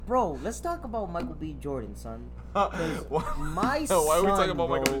bro, let's talk about Michael B. Jordan, son. My son, why are we talking about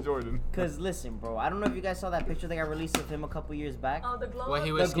bro, Michael B. Jordan? Because listen, bro, I don't know if you guys saw that picture that got released of him a couple years back. Oh, the glow When up.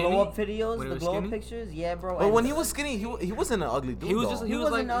 he was The glow up videos, When he the was glow up skinny? pictures, yeah, bro. But and when he was skinny, he wasn't an ugly dude. He was though. just- he was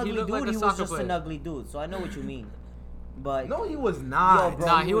wasn't like- an he ugly looked dude. like a He was soccer just player. an ugly dude. So I know what you mean. But No, he was not. Yo, bro,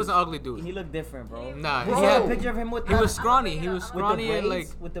 Nah, he was an ugly dude. he looked different, bro. Nah, You he see that had- picture of him with He the, was scrawny. He was with the scrawny and like.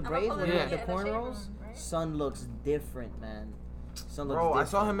 braids, with the I'ma braids, pull with it up. the Yeah, the shade cornrows. room, right? Son looks different, man. Son looks Bro, I different,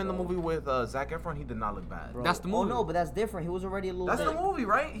 saw him in the bro. movie with Zac Efron. He did not look bad. Bro. That's the Oh movie. no, but that's different. He was already a little That's bit. the movie,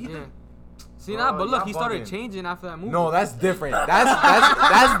 right? He Yeah. did. See, Bro, nah, but look, y'all he started bugging. changing after that movie. No, that's different.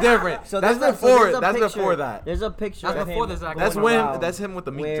 That's different. So that's there's a- so before. there's a That's picture- before that. There's a picture. That's of before him the Zac That's Efron. when. around That's him with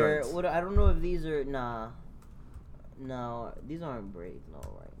the meat where, joints. what, I don't know if these are no, these aren't braids. No,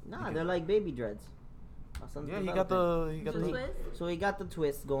 right? Nah, they're like baby dreads. My son's Yeah, he developing. got the. The twist? So he got the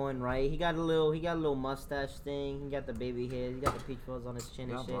twist going, right? He got a little mustache thing. He got the baby hair. He got the peach fuzz on his chin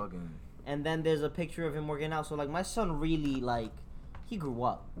Y'all and shit. bugging. And then there's a picture of him working out. So like my son really like he grew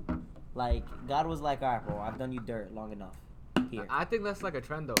up. Like God was like, all right, bro, I've done you dirt long enough. Here, I think that's like a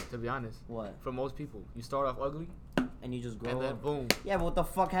trend though, to be honest. what? For most people, you start off ugly And you just grow and then up. boom. Yeah, but what the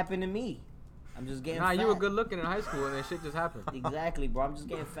fuck happened to me? I'm just getting Nah, fat. you were good looking in high school and then shit just happened. Exactly, bro. I'm just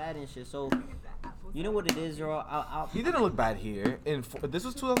getting fat and shit. So you know what it is, bro? He didn't look bad here. This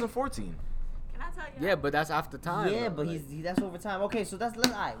was 2014. Can I tell you? Yeah, but that's after time. Yeah, though, but like- that's over time. Okay, so that's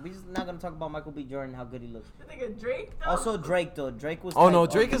alright. We're just not gonna talk about Michael B. Jordan how good he looks. The nigga Drake though. Also Drake though. Drake was. Oh like, no,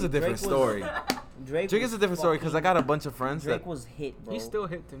 Drake ugly. is a different Drake was- story. Drake Drake was is a different story because I got a bunch of friends Drake that. was hit, bro. He still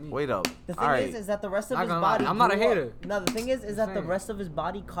hit to me. Wait up. The thing All right. is that the rest of Not his gonna lie, body. I'm not a grew up- hater. No, the thing is that the saying. rest of his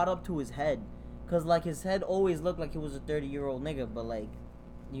body caught up to his head, cause like his head always looked like he was a 30-year-old nigga, but like,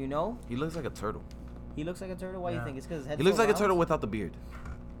 you know, He looks like a turtle. he looks like a turtle. Why you Yeah. think it's cause his head? He looks like a turtle without the beard.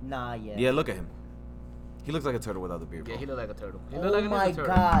 Nah, yeah. Yeah, look at him. He looks like a turtle without the beard. Yeah, Bro. he looked like a turtle. He Oh looked like a my ninja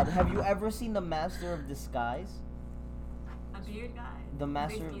turtle. God! Have you ever seen the Master of Disguise? A beard guy. The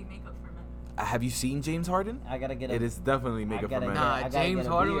master- Basically makeup for men. Have you seen James Harden? I gotta get a. It is definitely makeup for gotta men. get- I Nah, gotta James get a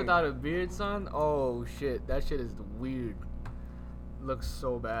Harden beard. without a beard, son. Oh shit, that shit is weird. Looks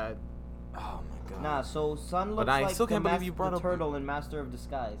so bad. Oh my god. Nah, so son looks I like still the, can't believe you brought the up- turtle in Master of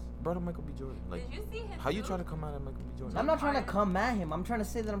Disguise. Brought up Michael B. Jordan. Like, Did you see him? how you too? trying to come out of Michael B. Jordan? I'm not trying to come at him. I'm trying to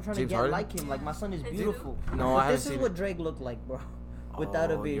say that I'm trying James to get Harden? like him. Like my son is His beautiful. No, But I haven't this is seen what it. Drake looked like, bro.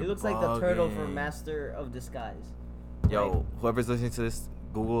 Without a Oh, beard, he you're looks like the turtle from bugging. Master of Disguise. Yo, whoever's listening to this,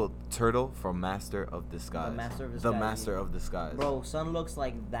 Google turtle from Master of Disguise. The Master of The Disguise. Master of Disguise. Bro, son looks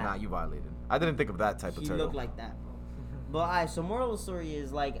like that. Nah, you violated. I didn't think of that type of he turtle. looked like that, bro. But alright, so moral of the story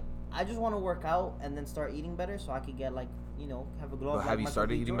is like I just want to work out and then start eating better so I could get like have a glow. But up have like you Michael started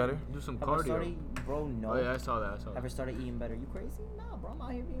B. eating Jordan. better? Do some Have I cardio. started, bro? No. Oh yeah, I saw that. I saw Have I that. started eating better? You crazy? Nah, bro. I'm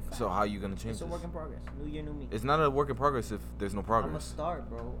out here being fat. So how you gonna change It's a this? work in progress. New year, new me. It's not a work in progress if there's no I'm a progress. start,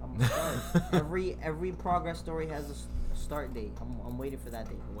 bro. I'm a start. every progress story has a start date. I'm waiting for that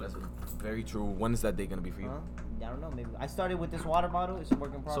date. That's very true. When is that day gonna be for you? Huh? I don't know. Maybe I started with this water bottle. It's a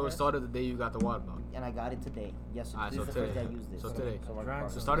work in progress. So it started the day you got the water bottle. And I got it today. Yes, Alright, this so is the first day I today. used this. So today. So work in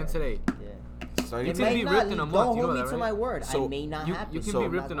progress. So starting today. Yeah. Starting You It can may be not ripped in a lead- month, Don't you know hold that, me to right? my word. So I may not you happen. can So- be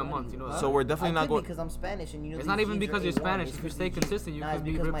I'm ripped not in a gonna month. lie You to know you. that. So we're definitely I not could going. because I'm Spanish and you know It's these not even genes because are you're A1. Spanish. It's If you 'cause stay these- consistent, you Nah, can it's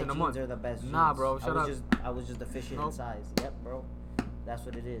be because ripped my in a genes month. are the best Nah, genes. bro, shut up. I was just deficient in Nope. size. Yep, bro. That's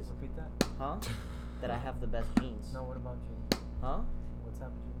what it is. Repeat that. Huh? That I have the best genes. No, what about James? Huh? What's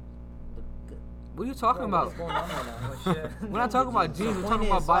happened to What are you talking Bro, about? what's going on right now? you? Oh shit. We're not talking about genes. We're Point talking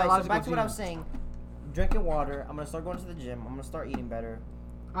about is, alright, biological so back to what I was genes. saying. Drinking water. I'm gonna start going to the gym. I'm gonna start eating better.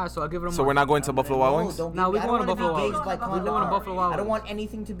 Alright, so I'll give it a So we're not going to Buffalo Wild Wings. Don't Nah, be- we I going don't to wanna be Buffalo Wild gauged by Wings. Condor We going to Car. Buffalo Wild I don't Wings. want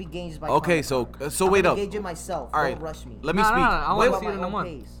anything to be gauged by. Okay, Condor Car. so I'm wait gonna up. Gauge it myself. All right, Don't rush me. let me Nah, speak. nah, nah, I Wait, wanna see it in a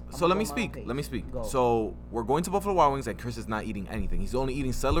month. So let me speak. Let me speak. Go. So we're going to Buffalo Wild Wings, and Chris is not eating anything. He's only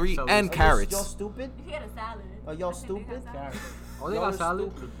eating celery Celery. and Are Y'all carrots. stupid? If he had a salad. Are y'all I think they have stupid? salad. Oh, they Y'all got are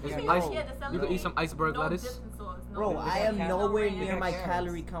salad. stupid. It's Yeah, ice. no. Yeah, the salad. You can eat some iceberg No lettuce. dipping sauce, no Bro, dipping I sauce. am nowhere No near ranch. my carrots.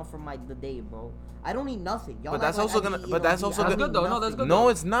 calorie count from the day, bro. I don't eat nothing. Y'all But that's act like also I be gonna- eating but that's on also I That's don't good though. eat No, that's nothing. good. No, though.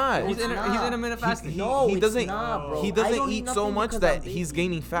 it's not. He's It's not. intermittent fasting. No, he it's doesn't. not, bro. He I doesn't don't eat so nothing much because that I'm he's busy.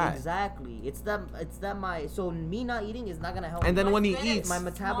 gaining fat. Exactly. It's that my so me not eating is not gonna help. And me. then when he But eats, my small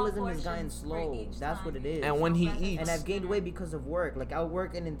metabolism is going portions for slow. each That's time. what it is. And when he And eats- And I've gained weight because of work. Like I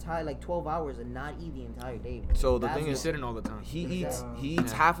work an entire 12 hours and not eat the entire day. Bro. So the That's thing You're is, what- sitting all the time. he Exactly.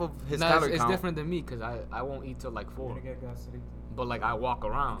 eats Yeah. half of his No, calorie it's count. different than me because I won't eat till like You're 4. gonna get gastritis. But like I walk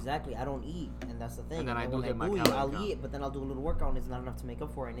around. Exactly. I don't eat, and that's the thing. And then I do when hit my eat, calorie I'll count. eat, but then I'll do a little workout, and it's not enough to make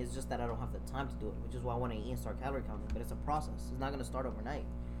up for it. And it's just that I don't have the time to do it, which is why I want to eat and start calorie counting. But it's a process. It's not gonna start overnight.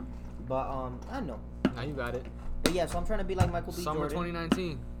 But I don't know. Now you got it. But yeah, so I'm trying to be like Michael B. Summer Jordan.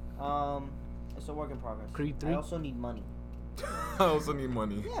 2019. It's a work in progress. Creed I 3? also need money. I also need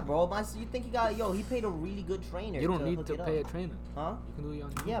money. Yeah, bro. You think he paid a really good trainer. You don't to need hook to it pay a up. trainer. Huh? You can do it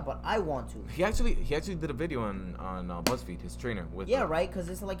on your Yeah, own. but I want to. He actually did a video on BuzzFeed, his trainer with. Yeah, right. Because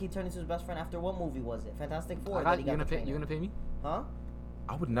it's like he turned into his best friend after what movie was it? Fantastic Four. I that got, he you got gonna the pay? You trainer. gonna pay me? Huh?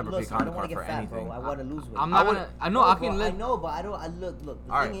 I would never Listen, pay I don't want Conor to for get fat, anything. bro. I want to lose weight. I'm not would- gonna. I know No, I bro, can I live. know, but I don't. Look. The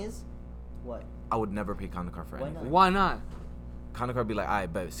All thing right. is, what? I would never pay Conor for Why anything. not? Why not? Conor would be like, I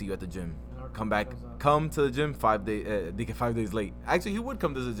bet, see you at the gym. Or Come back, shows up. come to the gym 5 days. They get 5 days late. Actually, he would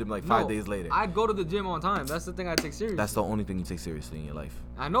come to the gym like 5 No, days later. I'd go to the gym on time. That's the thing I take seriously. That's the only thing you take seriously in your life.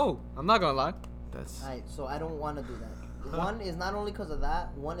 I know. I'm not gonna lie. That's. Alright, so I don't want to do that. One is not only because of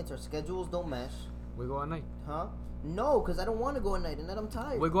that. One, it's our schedules don't mesh. We go at night. Huh? No, because I don't want to go at night. And then I'm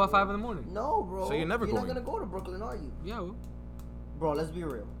tired. We go at bro. 5 in the morning. No, bro. So you're never You're not going. gonna go to Brooklyn, are you? Yeah, I will. Bro, let's be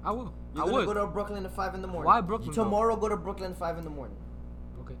real. I will. You're I gonna would. go to Brooklyn at 5 in the morning. Why Brooklyn, though? Tomorrow, go to Brooklyn at 5 in the morning.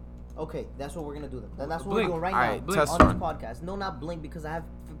 Okay. Okay, that's what we're gonna do then. That's what Blink. we're doing right Alright, now Blink. on test this run. podcast. No, not Blink because I have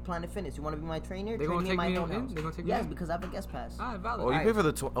Planet Fitness. You want to be my trainer? They Train gonna me take in my me own in? house. They gonna take me Yes, in? because I have a guest pass. Alright, valid. Oh, you Alright. pay for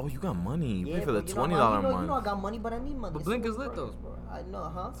the. Oh, you got money. You Yeah, pay for but the you know, $20 you a know, month. you know I got money, but I need money. But It's Blink so is lit, burgers, though. bro. I know,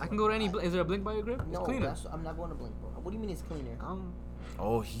 huh? I can go to any. Is there a Blink by your crib? No, It's cleaner. I'm not going to Blink, bro. What do you mean it's cleaner?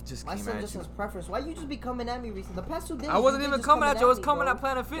 Oh, he just My came son at just you. has preference. Why you just be coming at me recently? The past 2 days. I wasn't you even just coming at you. I was me, coming bro. at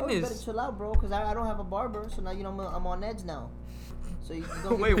Planet Bro, you Fitness. better chill out, bro, because I don't have a barber. So now I'm on edge now. So you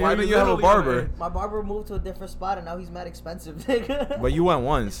don't Wait, get why me- do you have a barber? My barber moved to a different spot and now he's mad expensive, nigga. But you went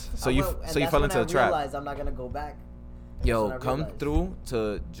once, so I you went- and so you that's fell when into I a trap. realized I'm not gonna go back. That's when Yo, I come realized. through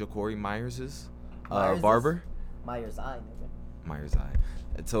to Ja'Cory Myers's Myers' barber. Myers Eye, nigga. Myers Eye.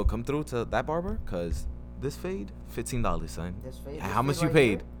 And so come through to that barber, cause this fade, $15, son. This fade. Yeah, this how fade much you right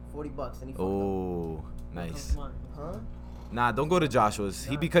paid? here, $40, and he fucked up. Oh, nice. Come on. Huh? Nah, don't go to Joshua's.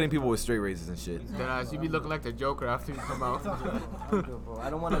 He be cutting people with straight razors and shit. Then you be looking like the Joker after you come out. I'm good, bro. I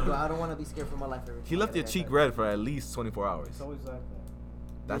don't want to go. I don't want to be scared for my life. Every He time left I your get a cheek haircut. red for at least 24 hours. It's always like that.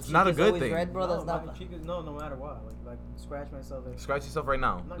 That's Your not a cheek is good always thing. red, bro. That's no, not. my cheek is, no matter what. Like scratch myself. Scratch yourself right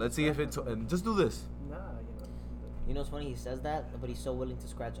now. I'm not Let's gonna see if it. scratch myself. And just do this. Nah, You know what's funny? He says that, but he's so willing to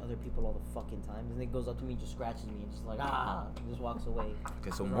scratch other people all the fucking time. And then he goes up to me, and just scratches me, and just like and just walks away.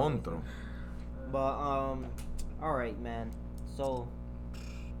 Que son monstruo. But all right, man. So.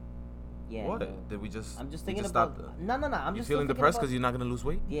 Yeah. What? bro. Did we just? I'm just we thinking stop about. the- No. I'm You just feeling still depressed thinking because you're not gonna lose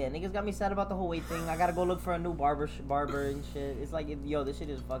weight? Yeah, niggas got me sad about the whole weight thing. I gotta go look for a new barber and shit. It's like, yo, this shit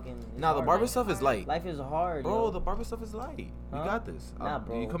is fucking. it's Nah, the hard, barber man. stuff is light. Life is hard, Bro, yo. the barber stuff is light. You Huh? got this. Nah,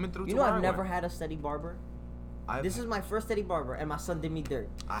 bro. You coming through You know, tomorrow? I've never had a steady barber. This is my first steady barber, and my son did me dirt.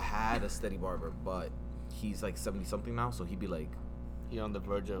 I had a steady barber, but he's like 70 something now, so he'd be like, He on the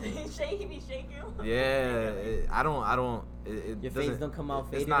verge of. He be shaking. I don't. It Your doesn't- fades don't come out it's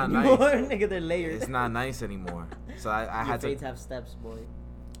faded not anymore, nice. nigga. They're layered. It's not nice anymore. So I Your had to. fades have steps, boy.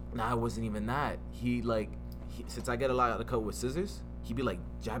 Nah, it wasn't even that. He since I get a lot of the cut with scissors, he'd be like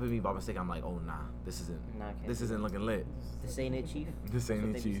jabbing me by mistake. I'm like, oh nah, this isn't. Nah, I can't This do isn't that. looking lit. This ain't it, chief. This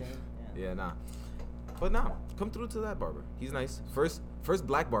ain't That's it, what they be chief. saying? Yeah, nah. But nah, come through to that barber. He's nice. First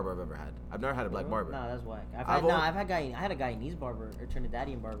black barber I've ever had. I've never had a black barber. Nah, that's whack. I've I had a Guyanese barber or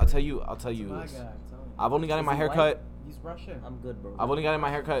Trinidadian barber. I'll tell you My this. guy, I'm telling you. I've only gotten Is my he hair white? cut. He's Russian. I'm good, bro. I've only gotten my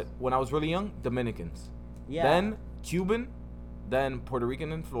haircut when I was really young. Dominicans. Yeah. Then Cuban, then Puerto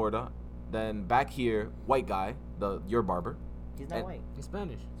Rican in Florida, then back here white guy, your barber. He's not and- white. He's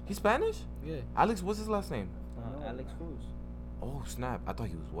Spanish. He's Spanish? Yeah. Alex, what's his last name? Alex Cruz. Oh snap! I thought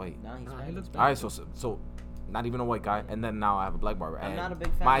he was white. Nah, he's Nah, he Spanish. looks All right, so not even a white guy, and then now I have a black barber. I'm and not a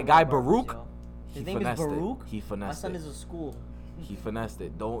big fan. My of guy white barbers, Baruch, yo. he His name is finessed it. Baruch. He My finessed son it. is a school. He finessed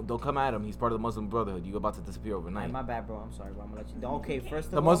it. Don't come at him. He's part of the Muslim Brotherhood. You about to disappear Alright, overnight. my bad, bro. I'm sorry, bro. I'm gonna let you. Okay, first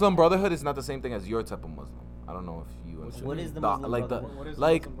of The all, Muslim Brotherhood is not the same thing as your type of Muslim. I don't know if you understand. What is the Muslim like Brotherhood? What is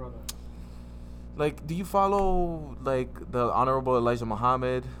like Muslim brother? like do you follow like the Honorable Elijah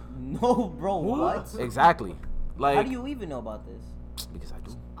Muhammad? no, bro. What? Exactly. Like How do you even know about this? because I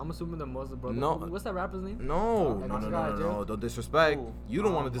do. I'm assuming the Muslim brother. No. What's that rapper's name? No, Like no, this no, guy, no, Jay? no. Don't disrespect. Who? You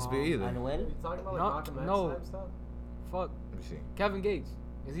don't want to disappear either. Anuel? You talking about No, like Malcolm X no. type stuff? Fuck. Let me see. Kevin Gates.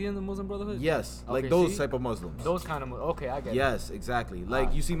 Is he in the Muslim Brotherhood? Yes, like Okay, those see? type of Muslims. Those kind of. Okay, I get it. Yes, exactly. Like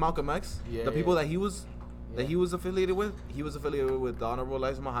Ah. you see Malcolm X, Yeah, the people yeah. that he was affiliated with. He was affiliated with the Honorable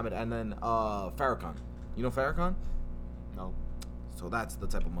Elijah Muhammad, and then Farrakhan. You know Farrakhan? No. So that's the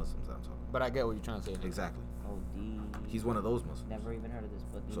type of Muslims that I'm talking But I get what you're trying to say. about. Exactly. Oh, D. He's one of those Muslims. Never even heard of this,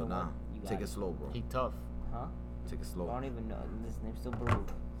 but you So know nah, what? You take got it slow, bro. He tough. Huh? Take it I slow. don't even know. His name's still Baruch.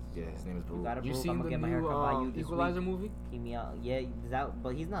 Yeah, his name is You Baruch. got it, You Baruch. I'm seen gonna the get my hair new cut by you this Equalizer week. movie? Keep me out. Yeah, that.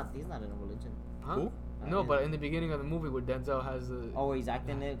 But he's not in a religion. Huh? Who? No, but in the beginning of the movie where Denzel has the. Oh, he's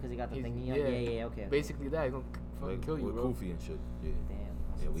acting it because he got the He's- thing. yeah. Yeah. Okay. Basically that. He's gonna fucking Like, kill you, with bro. Kofi and shit. Yeah.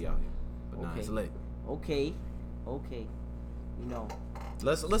 Damn. Yeah, we out here. But nah, it's Okay. lit. Okay. You know.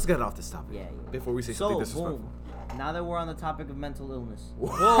 Let's get off this topic. Yeah. Before we say So, something disrespectful. boom. Now that we're on the topic of mental illness.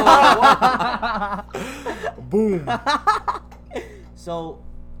 Boom. So,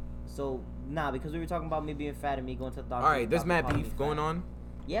 because we were talking about me being fat and me going to the doctor. All right, there's the mad doctor beef calling me going fat. on.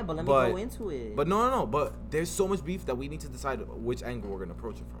 Yeah, but let me But- go into it. But no. But there's so much beef that we need to decide which angle we're gonna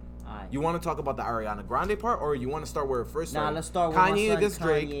approach it from. Alright. You want to talk about the Ariana Grande part, or you want to start where it first started? Nah, let's start with Kanye my son, against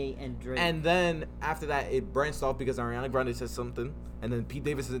Drake, Kanye and Drake. and then after that it branched off because Ariana Grande said something, and then Pete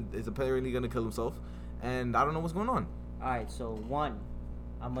Davidson is apparently gonna kill himself, and I don't know what's going on. Alright, so one,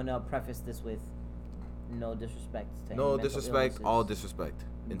 I'm gonna preface this with no disrespect to any No mental disrespect, illnesses, all disrespect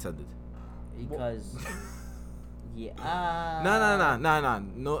intended. because yeah.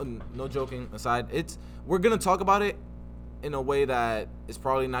 No joking aside, we're gonna talk about it in a way that is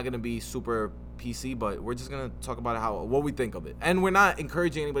probably not gonna be super PC, but we're just gonna talk about what we think of it, and we're not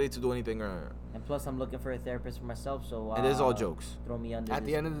encouraging anybody to do anything or. And plus, I'm looking for a therapist for myself, so It is all jokes. Throw me under. At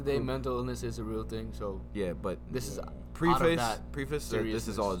the end of the day, mental illness is a real thing. So Yeah, but this is Yeah. preface. This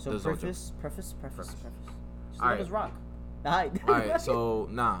is all. So this is all jokes. preface. Just Alright. let us rock. Alright. Alright, so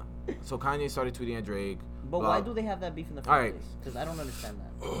so Kanye started tweeting at Drake. But blah. why do they have that beef in the first Alright. place? Because I don't understand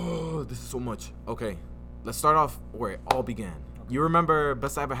that. Oh, this is so much. Okay, let's start off where it all began. You remember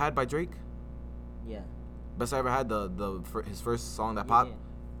 "Best I Ever Had" by Drake? Yeah. "Best I Ever Had," his first song that popped. Yeah.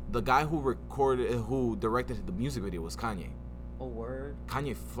 The guy who directed the music video was Kanye. Oh, word.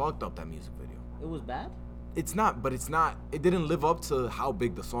 Kanye fucked up that music video. It was bad? It's not. It didn't live up to how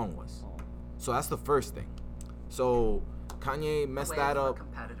big the song was. Oh. So that's the first thing. So Kanye messed that up.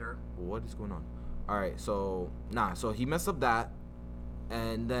 Competitor. What is going on? All right, so he messed up that,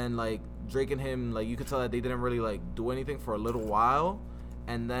 and then like Drake and him, like you could tell that they didn't really like do anything for a little while,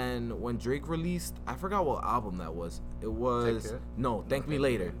 and then when Drake released, I forgot what album that was. It was Take Care? no, Thank Me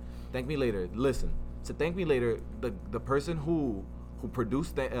Later. Thank Me Later. Listen, to Thank Me Later, the person who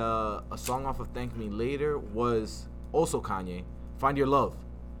produced a song off of Thank Me Later was also Kanye. Find Your Love,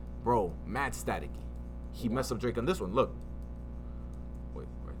 bro, mad staticky. He messed up Drake on this one. Look. Wait.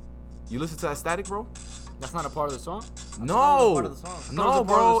 You listen to that static, bro? that's not a part of the song. No, part of the song. I thought it no, was a part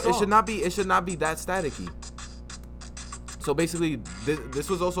bro. of the It song. should not be that staticky. So basically, this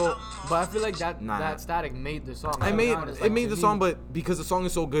was also. But I feel like that Nah. that static made the song. It Like, made it's it like, made to the me- song, but because the song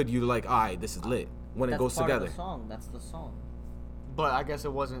is so good, you're like, alright, this is lit when it That's goes part together. Of the song. That's the song. But I guess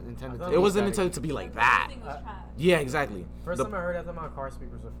it wasn't intended. to It be It wasn't static. intended to be like The that. thing was trash. Yeah, exactly. First The- time I heard it, I thought my car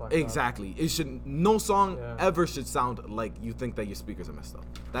speakers were fucked Exactly. It should no song Yeah. ever should sound like you think that your speakers are messed up.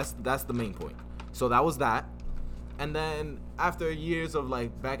 That's the main point. So that was that. And then after years of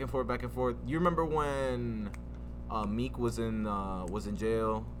like back and forth, you remember when Meek was in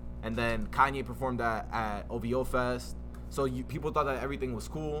jail, and then Kanye performed at OVO Fest. So people thought that everything was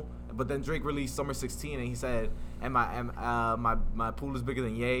cool, but then Drake released Summer 16, and he said, "And my pool is bigger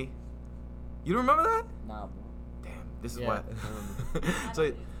than Ye." You don't remember that? Nah, bro. Damn, this is Yeah, what.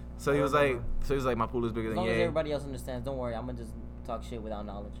 I so he was like, my pool is bigger As than long as Ye. everybody else understands, don't worry. I'm gonna just talk shit without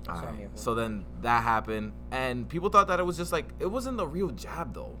knowledge. That's what I'm here Alright, for. so then that happened, and people thought that it was just like, it wasn't the real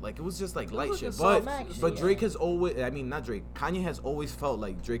jab though. Like it was just like light was shit. just But some action, but yeah. Drake has always, I mean not Drake, Kanye has always felt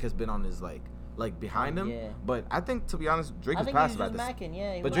like Drake has been on his like behind him. Yeah. But I think to be honest, Drake I is think he was past about just this. macking,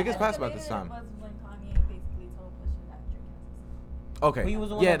 yeah. But Drake is I past think about this later time. was when Kanye basically told Pusha that Drake has a Okay. He was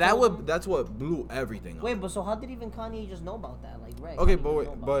the one Yeah, that told him? that's what blew everything up. Wait, but so how did even Kanye just know about that? Like, right? Okay, how did but he wait,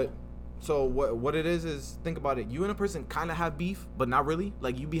 know about but that? so what it is think about it. You and a person kind of have beef, but not really.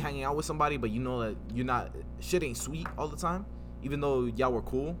 Like you be hanging out with somebody, but you know that you're not, shit ain't sweet all the time, even though y'all were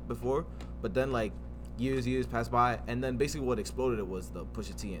cool before. But then like years pass by, and then basically what exploded it was the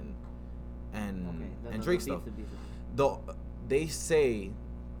Pusha T and Drake stuff. They say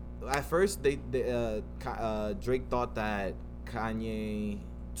at first Drake thought that Kanye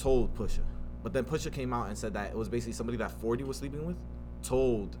told Pusha, but then Pusha came out and said that it was basically somebody that 40 was sleeping with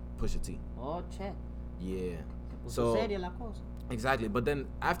told Pusha T. Oh, check. Yeah. So So seria la cosa. exactly, but then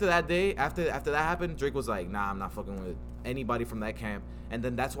after that day, after that happened, Drake was like, "Nah, I'm not fucking with anybody from that camp." And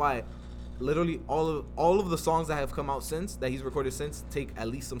then that's why, literally all of the songs that have come out since that he's recorded since take at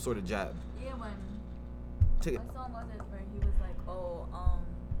least some sort of jab. Yeah, when Take, what song was it where he was like, "Oh,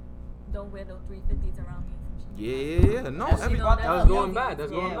 don't wear those 350s around me." Some shit like that. yeah. No, Actually, every, no, That was going bad.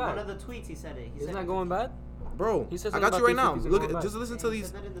 That's yeah, going one bad. of the tweets he said it. He Isn't said that it. going bad? bro. He says I something got you about right now. 350s Look, going back. just listen to Yeah, he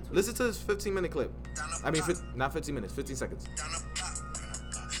these. said that in the tweet. Listen to this 15-minute clip. I mean, not 15 minutes, 15 seconds. Down the block,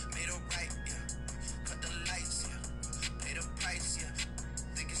 made a right, yeah. Cut the lights, yeah. Pay the price,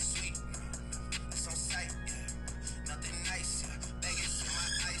 yeah. Think it's sweet, it's on sight, yeah. Nothing nice, yeah. Vegas in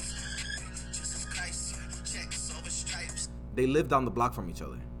my eyes, yeah. Jesus Christ, yeah. Checks over stripes. They live down the block from each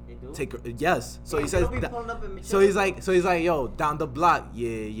other. They do? take her. Yes. So Yeah, he they says. don't be that- pulling up in so he's Matilda. like, yo, down the block.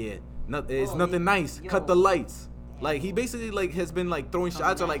 Yeah. No, it's Oh, nothing nice. yo. Cut the lights. Like he basically like has been like throwing Coming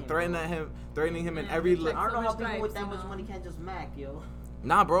shots or at like him, threatening him in Yeah, every. check Like, I don't know how Silver people with that Stripes, much you money know. can't just mac, yo.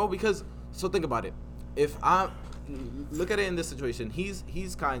 Nah, bro. Because so think about it. If I look at it in this situation, he's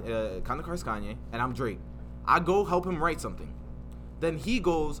Kanye's Kanye, and I'm Drake. I go help him write something. Then he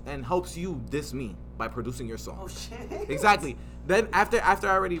goes and helps you diss me by producing your song. Oh shit. Exactly. Then after I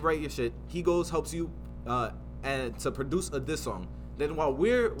already write your shit, he goes helps you and to produce a diss song. Then while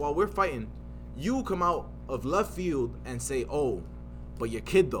we're fighting, you come out of left field and say, "Oh, but your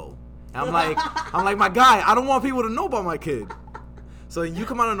kid though." And I'm like, my guy, I don't want people to know about my kid. So you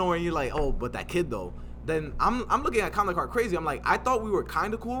come out of nowhere and you're like, "Oh, but that kid though." Then I'm looking at Kanye crazy. I'm like, I thought we were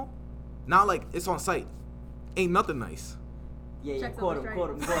kind of cool. Now like it's on sight. Ain't nothing nice. Yeah, Check quote Silver him, quote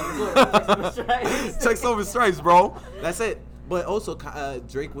him, Stripes. quote him. Stripes. Check Silver Stripes, bro. That's it. But also,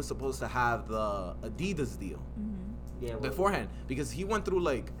 Drake was supposed to have the Adidas deal Yeah, well, beforehand because he went through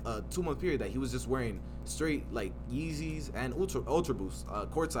like a 2-month period that he was just wearing straight like Yeezys and Ultra Boost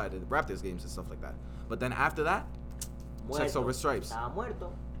courtside at Raptors games and stuff like that. But then after that, check Silver Stripes. Está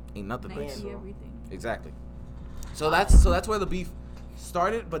muerto. Ain't nothing nice. Nike, bro. everything. Exactly. So that's where the beef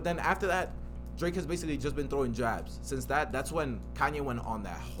started. But then after that, Drake has basically just been throwing jabs. Since that's when Kanye went on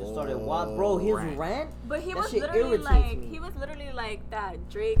that whole Just started wild, bro. His rant. rant. But he That was shit literally irritates like me. he was literally like that.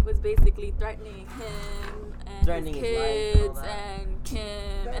 Drake was basically threatening him and Threatening his his life and kids all that. and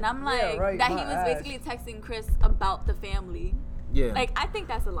Kim, and I'm Yeah, like right, that he my was ass. basically texting Chris about the family. Yeah. Like I think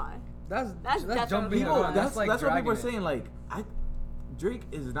that's a lie. That's definitely jumping a the lie. gun. that's like what people dragging are it. saying. Like, Drake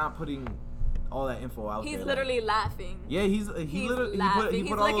is not putting all that info out He's there. literally like, laughing. yeah, he He's literally laughing. he He's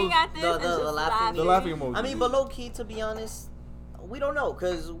put all looking those, at this and just laughing. the laughing emoji. I mean, but low key, to be honest, we don't know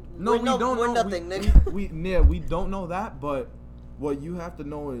because No, we don't we're know. nothing, nigga. We don't know that, but what you have to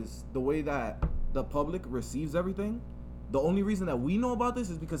know is the way that the public receives everything. The only reason that we know about this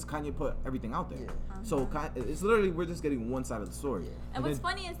is because Kanye put everything out there. Yeah. So it's literally we're just getting one side of the story. Yeah. And what's then-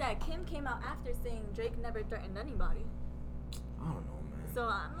 funny is that Kim came out after saying Drake never threatened anybody. I don't know, man. So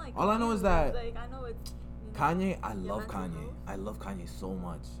I'm like, All I know is confused. that like I know it's you know, Kanye, I your love mental Kanye. health. I love Kanye so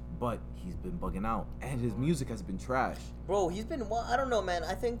much, but he's been bugging out, and his music has been trash. Bro, he's been. Well, I don't know, man.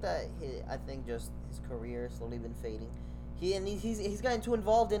 I think just his career has slowly been fading. He's gotten too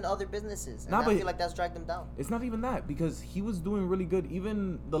involved in other businesses, and Nah, I but feel like that's dragged him down. It's not even that because he was doing really good.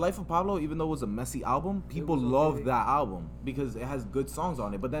 Even The Life of Pablo, even though it was a messy album, people was loved okay. that album because it has good songs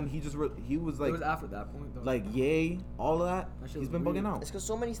on it. But then he was It like, was after that point though. like yay, all of that. That shit He's was been weird. bugging out. It's because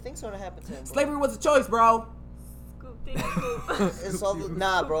so many things are gonna happen to him. Bro. Slavery was a choice, bro. Scoop, diddy, scoop. It's all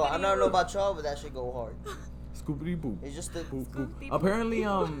nah, bro. I don't know about y'all, but that shit go hard. Scoopity boop. It's just the Boop, boop. Scoop-dee boop. Apparently,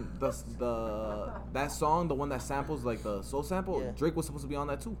 that song, the one that samples like the soul sample, Yeah. Drake was supposed to be on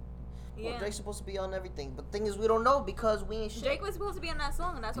that too. well, Yeah. Drake's supposed to be on everything, but the thing is, we don't know because we ain't shit. Drake was supposed to be on that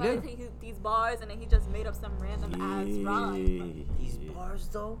song, and that's why Yeah. they take these bars, and then he just made up some random ass rhyme. These bars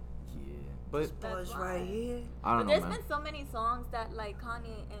though, Yeah, but bars why. right here. I But don't know, there's man. been so many songs that like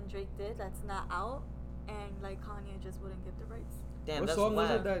Kanye and Drake did that's not out, and like Kanye just wouldn't give the rights. Damn, what that's song was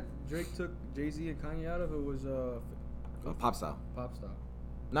whack. it that Drake took Jay-Z and Kanye out of? It was Pop style. Pop Style.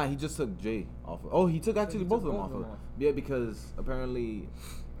 Nah, he just took Jay off. Oh, he took actually he both took of them both off. of them off. Yeah, because apparently,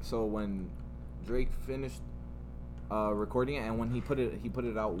 so when Drake finished recording it, and when he put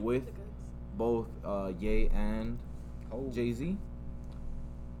it out with The goods. both Ye and Oh. Jay-Z.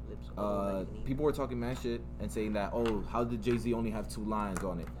 Lips all like an People were talking mad shit and saying that, oh, how did Jay-Z only have 2 lines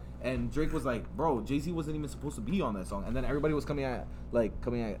on it? And Drake was like, bro, Jay-Z wasn't even supposed to be on that song. And then everybody was coming at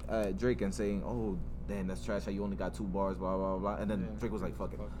Drake and saying, oh, damn, that's trash how you only got 2 bars, blah, blah, blah. And then Yeah. Drake was like,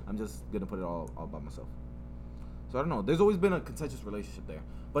 fuck it. Fuck it. I'm just going to put it all by myself. So I don't know. There's always been a contentious relationship there.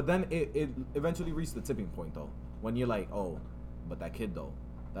 But then it eventually reached the tipping point, though. When you're like, oh, but that kid, though.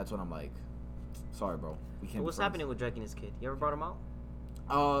 That's when I'm like, sorry, bro. We can't So be what's friends. happening with Drake and his kid? You ever brought him out?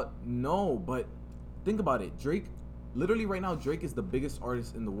 No, but think about it. Drake, literally right now, Drake is the biggest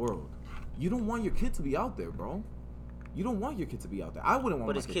artist in the world. You don't want your kid to be out there, bro. You don't want your kid to be out there. I wouldn't want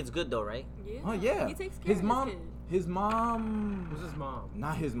But my his kid. kid's good though, right? Yeah. Oh yeah. He takes care his of mom. his kid. His mom. Who's his mom?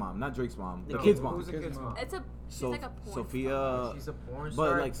 Not his mom. Not Drake's mom. The No, kid's who's mom. the kid's mom? It's a she's So like a porn Sophia. She's a porn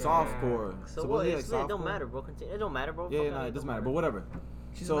star. But like Damn. softcore. So Supposedly, what? like It don't softcore. matter, bro. Continue. It don't matter, bro. Yeah, Fuck no, out, it it doesn't don't matter. But whatever.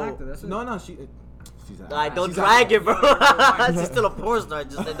 She's so an actor. That's it. no, she's an Alright, actor. don't She's drag an it, bro. actor. She's still a porn star.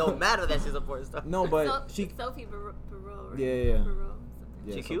 Just it don't matter that she's a porn star. No, but So- she. Sophie Barreau. Right? Yeah. Barreau, something.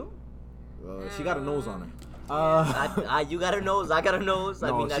 Yeah, She so- cute? She got a nose on her. You got a nose. I got a nose. I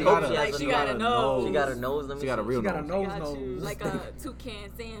No, mean, I she hope got she a- has she a got a nose. She got a nose. Let me She got a see. real She got a nose. nose. Got you like a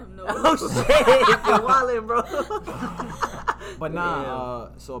toucan Sam nose. Oh shit! You're wildin', bro. But nah.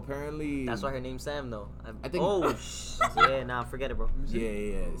 So apparently. That's why her name's Sam, though. I think- Oh, yeah, nah, forget it, bro. Yeah,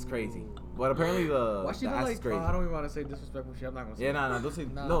 it's crazy. But apparently Why the she ass look is like? crazy. I don't even want to say disrespectful shit. I'm not gonna say. Yeah, nah, don't say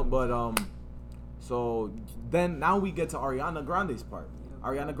Nah. no. But so then now we get to Ariana Grande's part.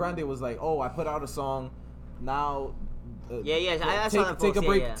 Ariana Grande was like, "Oh, I put out a song. Now, Yeah, I saw that take post, a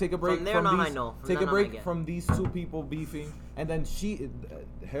break. yeah. Take a break From there on, these. I know. From Take then a on, I break get. from these two people beefing." And then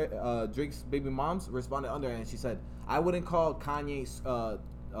Drake's baby moms responded under, and she said, "I wouldn't call Kanye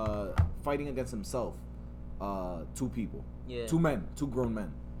fighting against himself. Two people, Yeah. two grown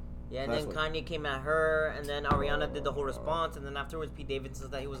men." Yeah, and That's then what- Kanye came at her, and then Ariana did the whole response, and then afterwards Pete Davidson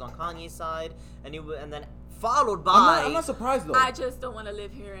said that he was on Kanye's side, and and then followed by I'm not surprised though. I just don't want to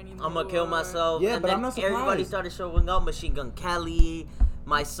live here anymore. I'm gonna kill myself. Yeah, and but then I'm not everybody surprised. started showing up. Machine Gun Kelly,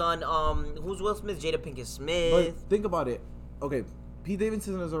 my son, who's Will Smith? Jada Pinkett But Smith. think about it. Okay, Pete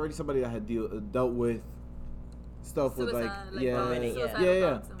Davidson is already somebody that had dealt with stuff with like minute, yeah.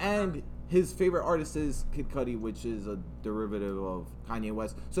 yeah. And his favorite artist is Kid Cudi, which is a derivative of Kanye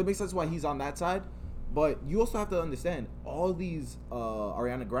West. So it makes sense why he's on that side. But you also have to understand, all these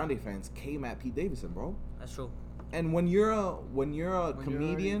Ariana Grande fans came at Pete Davidson, bro. That's true. And when you're a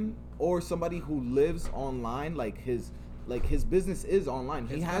comedian or somebody who lives online, like his business is online,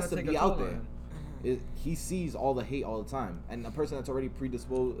 he It's has gonna to take be a out toll there. on He sees all the hate all the time, and a person that's already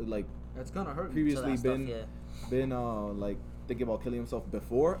predisposed, like It's gonna hurt. previously So that been stuff, been like thinking about killing himself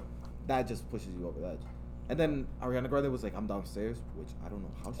before, that just pushes you over the edge. And then Ariana Grande was like, "I'm downstairs," which I don't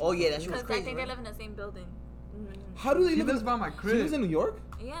know how. Oh, yeah, that shit was Because I crazy, think right? they live in the same building. How do they She live? lives in, by my She crib. lives in New York.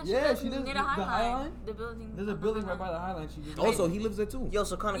 Yeah, Yeah, she she lives lives near the the High High Line. Line? The building. There's a building right by the High Line. She lives. Also, he lives there too. Yo,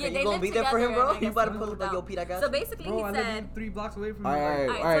 so Connor, Yeah, you they gonna live be there for him, together, bro? and I You guess about to he pull moved up like, yo, out. Pete, I got So you. basically, Bro, he I said. live 3 blocks away from All you. right, Alright,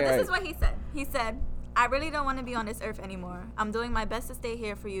 all so right, this is what he said. He said, I really don't want to be on this earth anymore. I'm doing my best to stay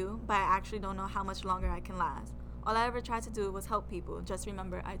here for you, but I actually don't know how much longer I can last. All I ever tried to do was help people. Just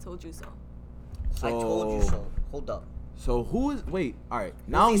remember, I told you so. So, I told you so. Hold up. So who is? Wait, all right.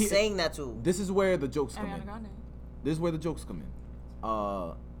 Now Now he's saying that too. This is where the jokes come Ariana in. Grande. This is where the jokes come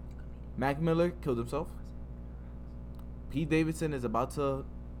in. Mac Miller killed himself. Pete Davidson is about to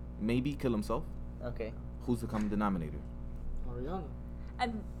maybe kill himself. Okay. Who's the common denominator? Ariana.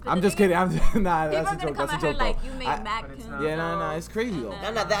 And I'm just kidding. I'm just, nah, People that's are a gonna joke. come That's a at her joke. like though. you made I- Mac But it's kill not. Yeah, himself, nah, it's crazy and though.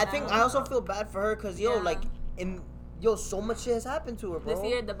 then- And I think I also feel bad for her because yo, Yeah. like so much shit has happened to her, bro. This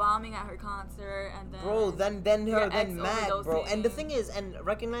year, the bombing at her concert, and then Bro, then her, your then ex Mac, bro. And the overdosing. thing is, and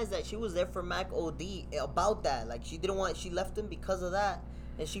recognize that she was there for Mac OD about that. Like she didn't want, she left him because of that,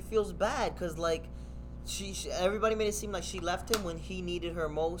 and she feels bad because like she everybody made it seem like she left him when he needed her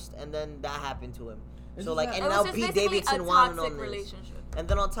most, and then that happened to him. So like, and it was now just Pete basically Davidson a wanted toxic on this. relationship. And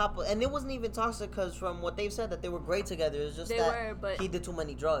then on top of, and it wasn't even toxic because from what they've said that they were great together. It's just They that were, but- he did too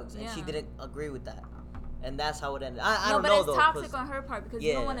many drugs, and she Yeah. didn't agree with that, and that's how it ended. I No, don't but know it's though. toxic 'cause- on her part because you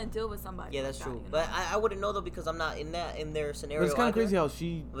Yeah. don't want to deal with somebody. yeah, like that's that, true. you know? But I wouldn't know though because I'm not in their scenario. But it's kind of either. crazy how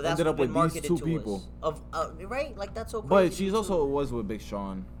she But that's ended up what's with been these marketed two to people. us. Of right, like that's so crazy. But to she's me, also too. was with Big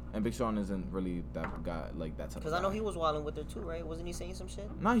Sean, and Big Sean isn't really that guy, like that type of Because guy. I know he was wilding with her too, right? Wasn't he saying some shit?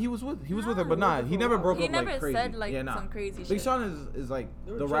 Nah, he was with her, Nah, but nah, he never broke He up never like crazy. said, like, yeah, nah. some crazy Big shit. Sean is like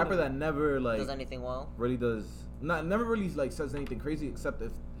They were the rapper chilling. that never like Does anything wild? really does never really like says anything crazy except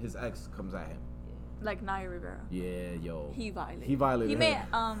if his ex comes at him. Like Naya Rivera. Yeah, yo. He violated. He violated He her. made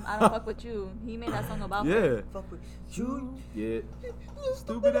I don't fuck with you. He made that song about her. Yeah. Fuck with you. Yeah.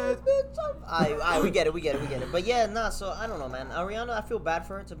 Stupid ass I we get it. But yeah, nah. So I don't know, man. Ariana, I feel bad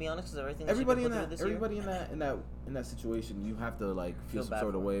for her to be honest, because everything. That Everybody she in been that put through this everybody in that situation, you have to like feel some bad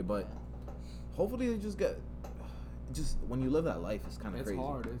sort of for way, her. but hopefully they just get when you live that life, it's kind of It's crazy.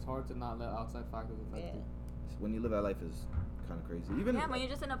 hard. It's hard to not let outside factors affect Yeah. you. When you live that life is kind of crazy. Even Yeah, when you're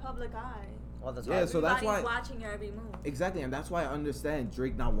just in a public eye. All the time. Yeah, so that's Everybody's why- watching your every move. exactly, and that's why I understand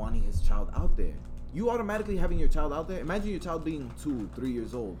Drake not wanting his child out there. You automatically having your child out there. Imagine your child being 2, 3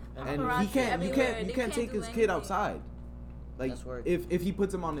 years old, and Paparazzi you everywhere. can't They take can't do his kid anything. outside. Like That's word. if he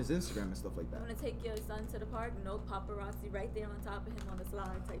puts him on his Instagram and stuff like You that. want to take your son to the park? No paparazzi right there on top of him on the slide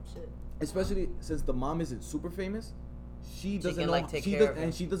type shit. Especially since the mom isn't super famous, she doesn't can, know. like, take She care does, of him.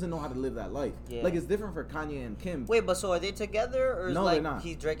 and she doesn't know how to live that life. Yeah. Like it's different for Kanye and Kim. Wait, but so are they together, or is No, like they're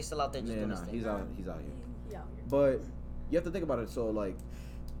not. Drake is still out there just Yeah, doing nah, his thing? he's out here. Yeah. But you have to think about it. So like,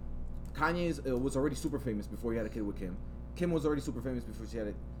 Kanye was already super famous before he had a kid with Kim. Kim was already super famous before she had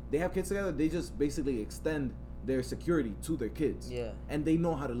it. They have kids together. They just basically extend their security to their kids. Yeah. And they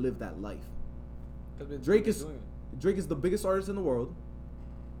know how to live that life. 'Cause they're Drake doing is it. Drake is the biggest artist in the world.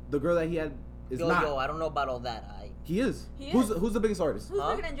 The girl that he had is not. Yo, I don't know about all that. He is. He Who's is. who's the biggest artist? Who's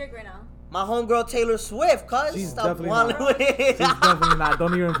Huh? bigger than Drake right now? My homegirl Taylor Swift, cuz She's stop definitely wilding not. with it. She's definitely not.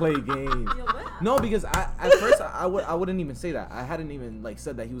 Don't even play games. Yo, what? No, because at first I wouldn't even say that. I hadn't even like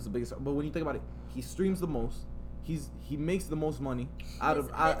said that he was the biggest. But when you think about it, he streams the most. He makes the most money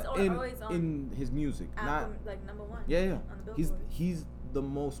in his music. Not like number one. yeah. On the Billboard. He's the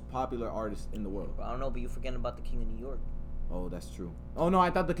most popular artist in the world. I don't know, but you're forgetting about the King of New York. Oh, that's true. Oh no, I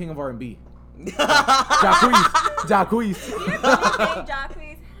thought the king of R&B. Jacquees.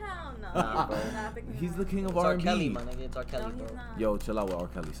 Jacquees? Hell no. Nah, bro. He's the king of It's R. R&B. Kelly, man. It's R. Kelly, No, bro. he's not. Yo, chill out with R.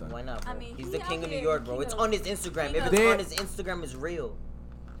 Kelly, son. Why not, bro? I mean, he's he the king out of New here, York, bro. king It's of- on his Instagram. king If of- it's on his Instagram, it's real.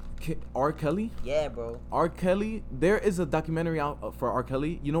 R. Kelly? Yeah, bro. R. Kelly? There is a documentary out for R.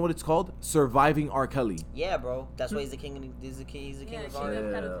 Kelly. You know what it's called? Surviving R. Kelly. Yeah, bro. That's why he's the king of. He's the king Yeah, of king R. of Yeah.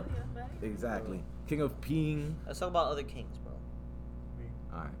 pedophilia, right? Exactly. King of peeing. Let's talk about other kings, bro.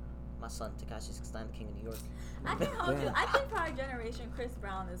 All right. My son, Tekashi 6ix9ine, the king of New York. I can hold you. Damn. I think for our generation, Chris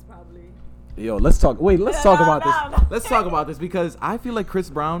Brown is probably. Yo, let's talk. Wait, let's talk about no. this. Let's talk about this because I feel like Chris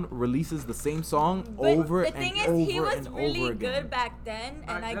Brown releases the same song But over the thing and is, over he was and really over again. good back then, Back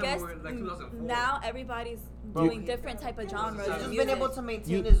and I then, guess we're like 2004. now everybody's Bro, doing different type of genres. He's of just music. been able to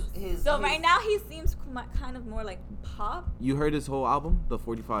maintain You- his. So his- right now he seems kind of more like pop, You heard his whole album, the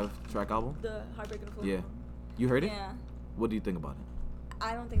 45 track album? the Heartbreak and the Fool. Yeah. You heard it? Yeah. What do you think about it?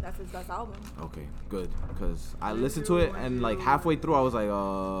 I don't think that's his best album. Okay, good. Because I listened to it and like halfway through I was like,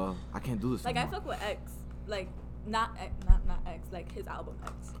 I can't do this. Like I anymore. fuck with X, like not X, like his album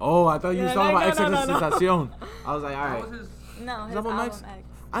X. Oh, I thought you were Yeah, talking no, about no, no, no. Exorcización. I was like, all That right. was his. No, his album album X?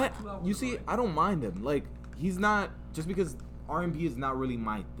 X. You see, I don't mind him. Like he's not just because R&B is not really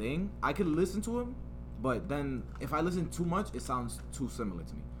my thing. I could listen to him, but then if I listen too much, it sounds too similar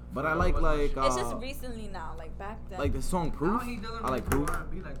to me. But I like It's just recently now, like back then. like the song Proof. Now he doesn't I like really do Proof.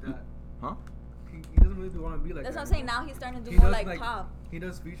 R&B like that. Huh? He doesn't really do R&B like That's that. what I'm saying. Now he's starting to do He more does, like pop. He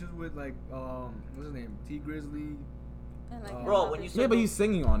does features with like what's his name? T Grizzly. And like Bro, hip-hop when you is- say Yeah, but he's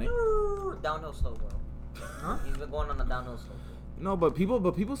singing on it. downhill slow, bro. Huh? He's been going on the downhill slow. No, but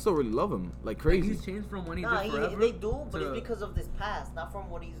people still really love him like Like, crazy. he's changed from when he Nah, did Forever. they do, but to- it's because of this past, not from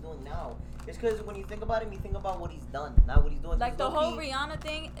what he's doing now. It's because when you think about him, you think about what he's done, not what he's doing. like the He's whole low-key- Rihanna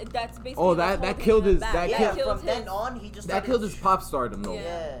thing. That's basically. Oh, what's that holding killed him his- back. that Yeah, killed- from then on, he just That started- killed his pop stardom though. Yeah.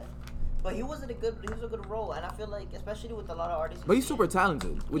 Yeah. But he was a good role, and I feel like, especially with a lot of artists. But he's super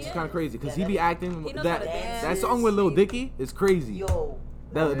talented, which is He kind of is. crazy because Yeah, he be that- acting. He knows That how to dance. that song with Lil Dicky is crazy. Yo.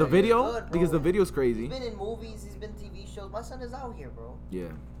 The yeah, video he's good, because bro. the video's crazy. He's been in movies, he's been TV shows. My son is out here, bro. Yeah.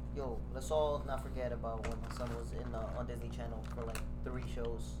 Yo, let's all not forget about when my son was in on Disney Channel for like 3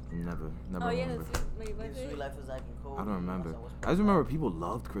 shows. Never Oh yeah, remember. wait, what His is Sweet it? Life is Acting Cold. I don't remember. My son was I just remember people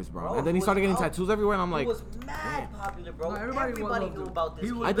loved Chris Brown, Bro, and then he he started was getting out- tattoos everywhere, and I'm like, he was mad popular, bro. No, everybody knew loved him. about this.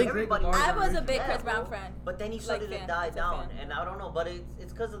 He kid. was I think- everybody. I was a big Yeah, Chris Brown bro. friend. But then he Like, started to fan. die It's a down, fan. and I don't know, but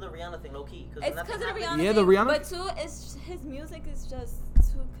it's because of the Rihanna thing, low key. It's because of the Rihanna. Yeah, the thing, Rihanna- But too, it's his music is just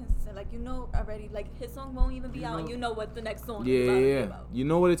too consistent. Like you know already, like his song won't even be You out, and know- you know what the next song yeah, is about to be yeah. about. You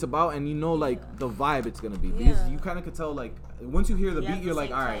know what it's about, and you know like Yeah. the vibe it's gonna be because Yeah. you kind of could tell like once you hear the He has beat, you're like,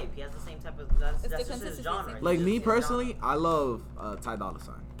 same all right. type. He has the same type of. That's the just his consistency, genre. same Like It's me just his personally, genre. I love Ty Dolla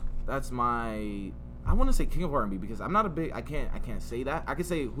Sign. That's my. I want to say king of R&B because I'm not a big. I can't say that. I can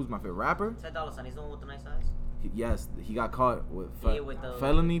say who's my favorite rapper. Ty Dolla Sign. He's the one with the nice eyes. Yes, he got caught with, Yeah, with the-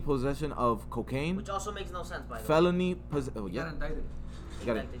 felony possession of cocaine. Which also makes no sense, by the way. Felony oh He yeah. got indicted. He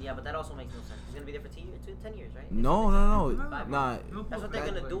got it. Convicted, yeah, but that also makes no sense. He's gonna be there for 10 years, right? No. Five Nah. years. That's what they're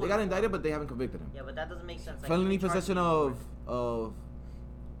gonna do. They got indicted, but they haven't convicted him. Yeah, but that doesn't make sense. Like, Felony he charged possession people of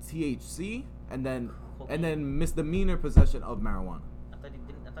THC and then Cocaine. misdemeanor possession of marijuana. I thought he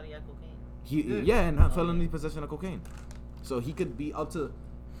didn't. I thought he had cocaine. Yeah, and felony possession of cocaine. So he could be up to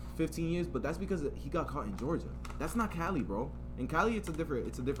 15 years, but that's because he got caught in Georgia. That's not Cali, bro. In Cali, it's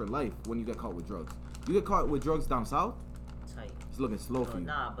a different life when you get caught with drugs. You get caught with drugs down south, Tight. it's looking slow for you.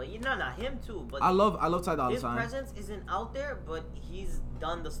 Nah, but nah, him too. But I love Ty Dolla his Sign. presence isn't out there, but he's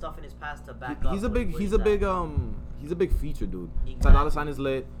done the stuff in his past to back up. He's a what- big what he's he's a big at. he's a big feature dude. Ty Exactly. Dolla Sign is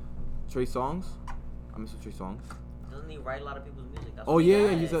lit. Trey Songz. I miss Trey Songz. Doesn't he write a lot of people's music? That's Oh what he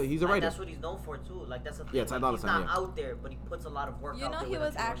yeah, does. he's a Like, writer. that's what he's known for too. Like that's the thing. Yeah, Ty like, Dolla he's Sign, not yeah. out there, but he puts a lot of work You out know there. he with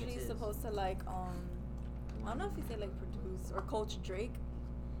was his actually audiences. supposed to like I don't know if he said like produce or coach Drake.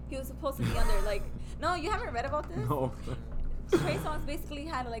 He was supposed to be under like no, you haven't read about this? No. Trey Songz basically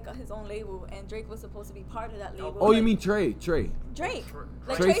had like his own label, and Drake was supposed to be part of that label. Oh, you Like, mean Trey? Drake? Like Trey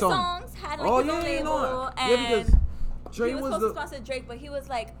Trey Songz. Songz had like Oh his yeah, own yeah, label, no. and Yeah, because Trey he was was supposed to the sponsor Drake, but he was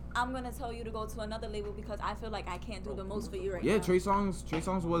like, "I'm gonna tell you to go to another label because I feel like I can't do the most for you right yeah. now." Trey Songz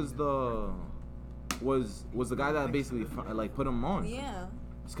was the guy that basically like put him on. Yeah.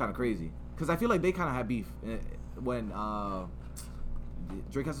 It's kind of crazy because I feel like they kind of had beef when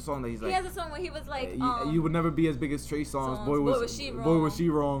Drake has a song that he's He like, has a song where he was like, you would never be as big as Trey Songz. Songz. Boy was she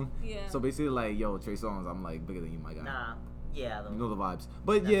wrong. Yeah. So basically, like, yo, Trey Songz, I'm like bigger than you, my guy. Nah. Yeah. You know the vibes.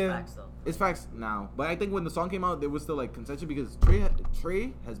 But That's yeah, facts, though. it's facts now. But I think when the song came out, there was still like contention because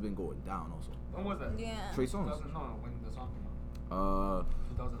Trey has been going down also. When was that? Yeah. Trey Songz. No, when the song came out.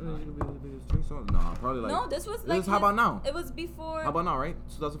 2009. Trey Songz. Nah, probably like. No, this was like. How about now? It was before. How about now, right?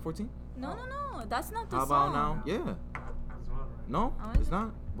 2014. No. That's not the How song. about now? Yeah. That's not right. No, Oh, it's is it?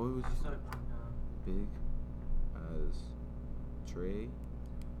 not. Boy was It's just not big as Trey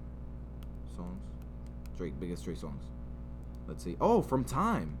Songs. Drake, biggest Trey Songs. Let's see. Oh, from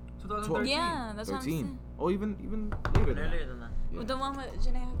Time. 2013. Yeah, that's what I'm 13. saying. Oh, even later than Earlier that. than that. Yeah. The one with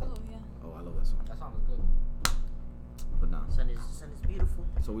Janae Hakolo, yeah. Oh, I love that song. That song was good. But nah. Sun is beautiful.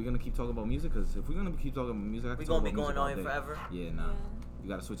 So we're gonna keep talking about music, cause if we're gonna keep talking about music, I We can gonna talk be about going music all on day. forever. Yeah, nah. You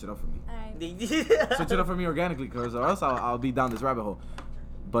gotta switch it up for me. Alright. Switch it up for me organically, cause or else I'll be down this rabbit hole.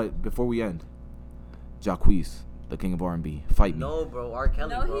 But before we end, Jacquees, the king of R&B, fight me. No, bro. R. Kelly,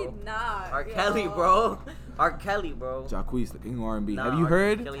 No, bro. he's not. R. yo. Kelly, bro. R. Kelly, bro. Jacquees, the king of R&B. Nah, have you R.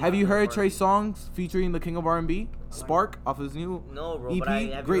 heard? Kelly's Have you not heard R&B. Trey Songz featuring the king of R&B, Spark, off his new No, bro. EP? But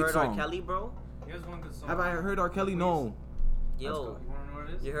have Great you heard song. R. Kelly, bro? He has one good song. Have I heard R. Kelly? No. Yo, You wanna know what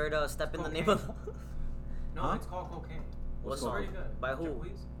it is? you heard "Step in the Name of Love"? No, Huh? it's called Cocaine. What's It's it pretty called? good. By who?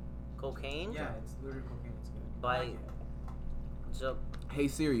 Jacquees? Cocaine? Yeah, it's literally cocaine. It's good. By- I like it. Ja- Hey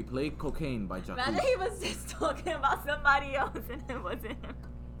Siri, play Cocaine by Imagine Jacquees. he was just talking about somebody else and it wasn't him.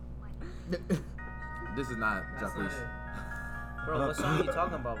 This is not That's not Jacquees. it. Bro, what song are you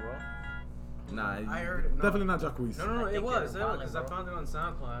talking about, bro? Nah, I heard it. No. Definitely not Jacquees. No, I it think was. you're Because I wildin', found it on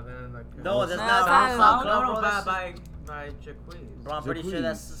SoundCloud and like. No, that's Nah, not it's SoundCloud, not. bro. No, That's by Jacquees. Bro, I'm pretty sure Jacquees.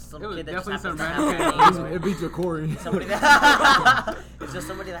 that's some It was kid that just definitely happens some to have random that name. It beat Ja'Cory. Somebody that it's just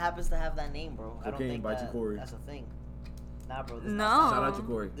somebody that happens to have that name, bro. I don't Cocaine think by that, Ja'Cory. that's a thing. Nah, bro. This No. Shout out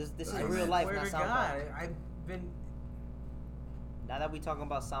Ja'Cory. This is I real life, swear not to SoundCloud. God, I've been. Now that we talking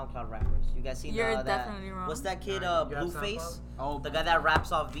about SoundCloud rappers, you guys seen You're that? definitely wrong. What's that kid? You have Blueface, SoundCloud? Oh, the guy that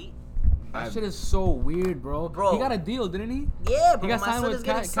raps off beat. that shit is so weird, bro. Bro. He got a deal, didn't he? Yeah, bro. got My signed son with is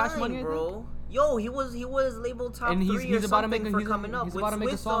getting Cash signed, Money, I think? bro. Yo, he was labeled top And 3 he's or about to make something a- for he's- coming up he's with, about to make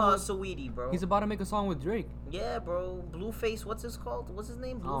a with song with- Saweetie, bro. He's about to make a song with Drake. Yeah, bro. Blueface. What's his called? What's his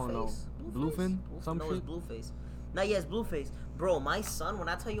name? I don't know. Blueface. Bluefin? Some no, shit? it's Blueface. Nah, yeah, it's Blueface. Bro, my son. When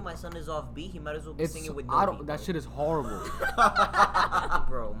I tell you my son is off beat, he might as well be It's singing with no I beat, don't. That bro. shit is horrible.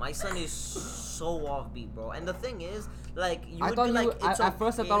 Bro, my son is so off beat, bro. And the thing is, like, you I would thought be you. like, it's At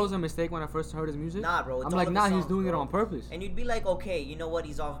first, I thought it was okay. a mistake when I first heard his music. Nah, bro. It's I'm all like, of the nah, he's songs, doing it bro. on purpose. And you'd be like, okay, you know what?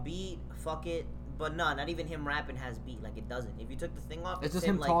 He's off beat. Fuck it. But nah, not even him rapping has beat. Like, it doesn't. If you took the thing off, It's just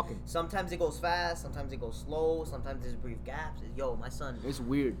him like, talking. Sometimes it goes fast. Sometimes it goes slow. Sometimes there's brief gaps. Yo, my son. It's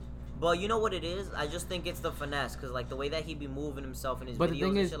weird. But you know what it is? I just think it's the finesse. Because, like, the way that he be moving himself in his But the videos thing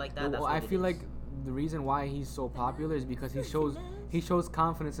and is, shit like that, that's what I it feel is. like the reason why he's so popular is because he shows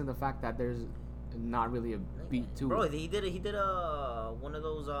confidence in the fact that there's not really a beat to Bro, it. he did one of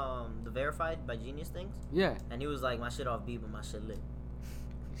those the verified by Genius things, Yeah, and he was like, my shit off beat, but my shit lit.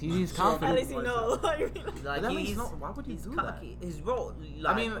 he's At confident. least you know. Like That makes he's why would he he's do cocky. His bro. that?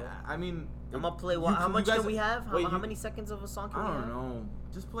 Like, I mean, I'm gonna play. you- How you much guys- can we have? How, wait, how you- many seconds of a song can I we don't have? know.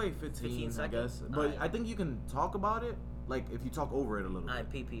 Just play 15 15 I seconds? guess. But Alright. I think you can talk about it. Like if you talk over it a little Alright,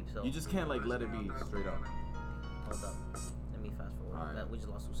 bit. peep. So You just can't like let it be straight up. hold up. Let me fast forward. Alright. We just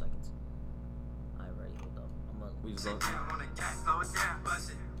lost 2 seconds. Alright, ready? Hold up. I'm gonna. We just go.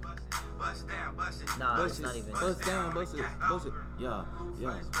 Nah, it's not even. Bust down, bust it. Yeah.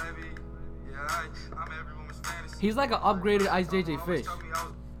 He's like an upgraded Ice JJ Fish.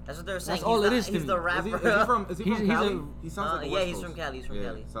 That's what they're saying. That's all he's it the, is to he's me. the Is rapper. he from He's Cali? a- He sounds like a yeah, West he's Coast. from Cali. He's from Yeah,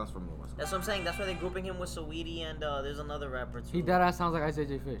 Cali. sounds from the West Coast. That's what I'm saying. That's why they're grouping him with Saweetie and there's another rapper too. He dead ass sounds like Ice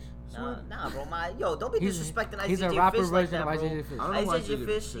JJ Fish. Nah, bro, don't be disrespecting ICJ He's a rapper Fish like version that, of bro. Ice JJ Fish. I don't know who ICJ ICJ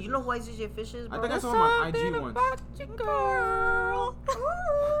Fish, Fish you know is. who ICJ Fish is, bro? I think I saw him on IG once. Girl.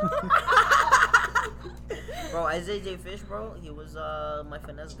 Bro, ICJ Fish, bro, he was my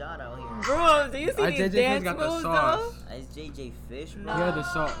finesse god out here. Bro, do you see Ice these JJ Fish dance got the moves sauce. though? ICJ Fish, bro. He had the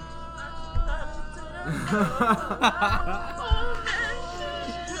song.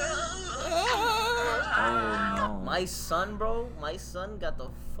 Oh no. My son got the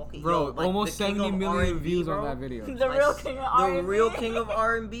fucking Bro, yo, like, almost the king 70 of million R&B, views bro. on that video. The My real s- king of The R&B. real king of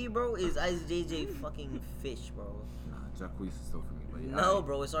R&B, bro, is ICJ fucking Fish, bro. Nah, Jacquees is still for me. But yeah, No, alright.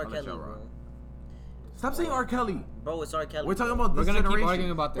 bro, it's R. I'll let Kelly, y'all bro. rock. Stop saying R. Kelly. Bro, it's R. Kelly. We're talking bro. about We're this gonna generation. keep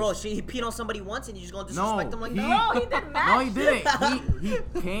arguing about this. Bro, he peed on somebody once and you just gonna No, disrespect him like he- that? No, he did No, match. he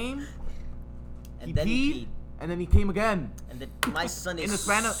didn't. He came. And He then peed, he peed. and then he came again. And then my son is In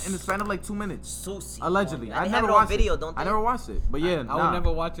the span of like 2 minutes. Susi. Allegedly. And I they never have it on watched video, it. don't they? I never watched it. But yeah, I would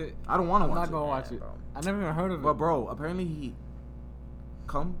never watch it. I don't want to I'm watch not it. gonna watch it. bro. I never even heard of it. But bro, apparently he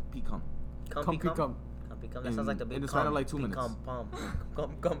come. Come. That sounds like the big in the span of like 2 minutes. Come.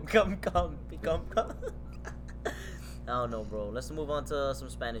 I don't know, bro. Let's move on to some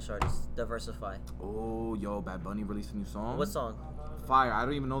Spanish artists. Diversify. Oh, yo, Bad Bunny released a new song. What song? Fire. I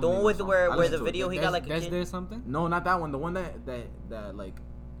don't even know The the one name with of the song. where I the listened to video it. he got like a There's kid. there something? No, not that one. The one that like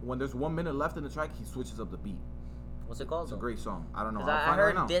when there's 1 minute left in the track, he switches up the beat. What's it called? It's a though? great song. I don't know. 'Cause I'll I find it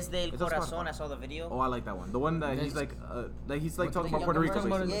heard right now. Desde el It's on Corazón. Spotify. I saw the video. Oh, I like that one. The one that he's like talking about the Puerto Rico. younger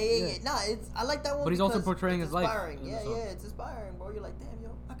version? basically. Yeah. Nah, I like that one. But he's also because portraying it's his life inspiring. in the Yeah, song. it's inspiring, bro. You're like, damn,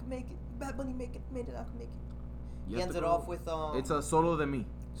 yo, I can make it. Bad Bunny made it. I can make it. You He have ends to it go- off with It's a Solo de Mi.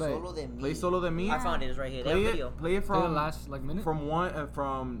 Solo de Mi. Play Solo de Mi. I found it. It's right here. They have Play a video. it. Play it For the from last like minute.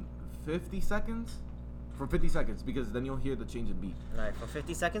 from 50 seconds. For 50 seconds, because then you'll hear the change in beat. Alright, for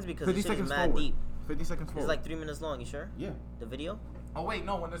 50 seconds because 50 this shit is seconds mad forward. deep. 50 seconds It's forward. like 3 minutes long. You sure? Yeah. The video? Oh wait,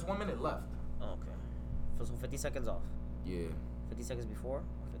 no. When there's 1 minute left. Oh, okay. So 50 seconds off. Yeah. 50 seconds before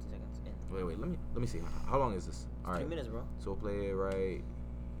or 50 seconds in. Wait. Let me see. How long is this? All 3 right. minutes, bro. So we'll play it right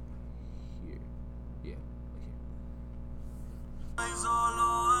here. Yeah. Like here.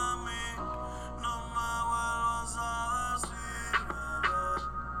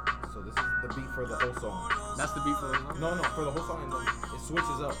 So this is the beat for the whole song. That's the beat for the song? No, for the whole song, and then it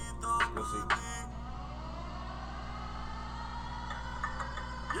switches up. You'll see.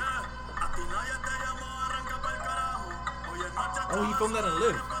 Oh, he filmed that in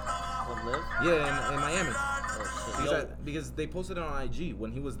Live. On Live? Yeah, in Miami. Oh, shit. Yo, Because they posted it on IG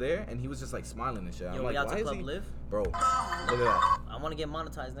when he was there, and he was just like smiling and shit. I'm yo, like, we out why to is Club he? Live? Bro, look at that. I want to get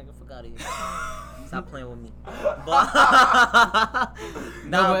monetized, nigga. Fuck out of here. Stop playing with me. But but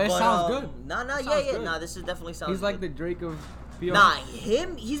it sounds good. Nah, It yeah. sounds good. Nah, this is definitely sounds He's like the good. Drake of PR. Nah,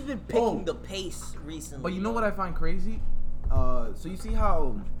 he's been picking Oh. the pace recently. But you know what I find crazy? So you see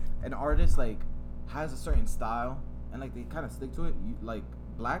how an artist like has a certain style, and like they kind of stick to it. Like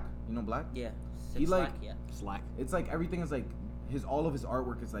Black, you know Black? Yeah. He like- Slack, yeah. Slack. It's like everything is like all of his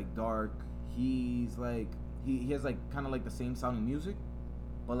artwork is like dark. He's like he has like kind of like the same sounding music,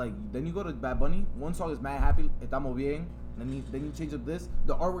 but like then you go to Bad Bunny. One song is Mad Happy, Estamos Bien. Then you change up this.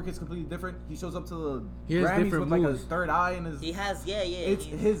 The artwork is completely different. He shows up to the He has Grammys different with like a moves. third eye in his. He has, yeah. It's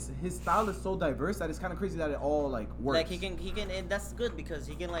he's- his style is so diverse that it's kind of crazy that it all like works. Like he can, and that's good because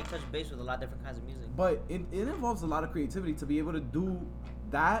he can like touch base with a lot of different kinds of music. But it involves a lot of creativity to be able to do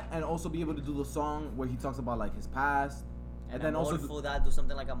that and also be able to do the song where he talks about like his past and then also do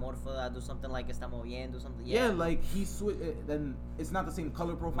something like Amorfo, do something like Estamos Bien, do something. yeah, like he then it's not the same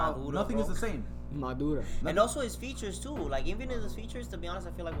color profile. Maduro, Nothing bro. is the same. Madura. And also his features too. Like even in his features, to be honest,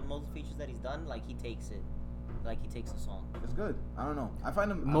 I feel like with most features that he's done, like he takes it, like he takes the song. It's good. I don't know. I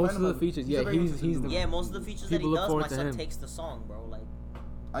find him Most I find of him the features, a yeah, very he's interesting the- dude. Yeah, most of the features that he People look does, forward my to son him. takes the song, bro. Like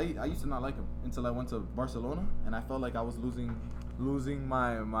I used to not like him until I went to Barcelona and I felt like I was losing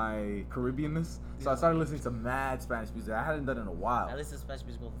my Caribbeanness. So I started listening to mad Spanish music. I hadn't done it in a while. I listen to Spanish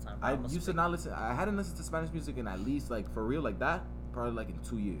music all the time. Bro. I I'm a used to spit- not listen. I hadn't listened to Spanish music in at least like for real like that probably like in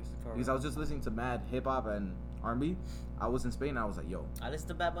 2 years For because real. I was just listening to mad hip hop and R&B. I was in Spain. And I was like, yo, I listen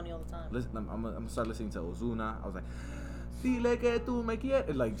to Bad Bunny all the time. listen. I'm gonna start listening to Ozuna. I was like, dile que tú me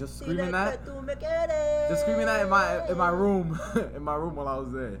quieres, like just screaming that, just screaming that in my room, in my room while I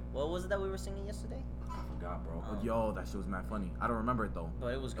was there. What was it that we were singing yesterday? I forgot, bro. But yo, that shit was mad funny. I don't remember it though.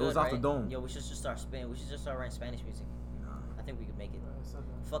 But it was It good, was off right? the dome. Yo, we should just start spinning. We should just start writing Spanish music. I think we could make it.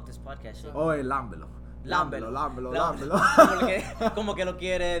 Fuck this podcast shit. Oye, lámbelo. Lámbelo. Lámbelo. Como que lo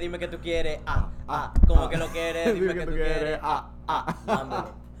quiere, dime que tú quieres. Como que lo quiere, dime que tú quieres.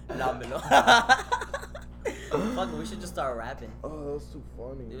 Lámbelo. Lámbelo. Fuck it, we should just start rapping. Oh, that's too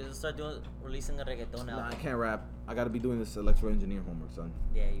funny. We should start releasing a reggaeton Nah, I album. can't rap. I gotta be doing this electrical engineer homework, son.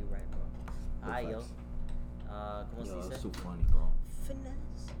 Yeah, you're right, bro. Alright, yo. facts. ¿Cómo se Yo, dice? that's too funny, bro.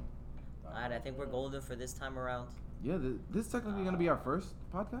 Finesse. Alright, I think we're golden for this time around. Yeah, this is technically gonna be our first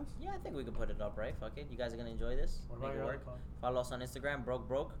podcast. Yeah, I think we could put it up, right? Fuck it. You guys are gonna enjoy this. Make it work. Follow us on Instagram,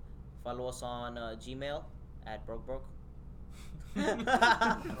 broke. Follow us on Gmail at broke.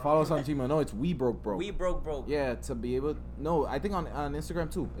 Follow us on Gmail. No, it's we broke. We broke. Yeah, to be able. No, I think on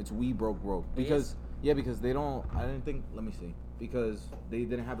Instagram too. It's we broke because because they don't. I didn't think. Let me see. Because they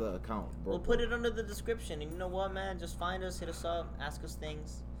didn't have the account. We'll put it under the description. And you know what, man? Just find us, hit us up, ask us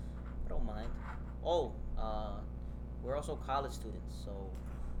things. I don't mind. Oh, we're also college students, so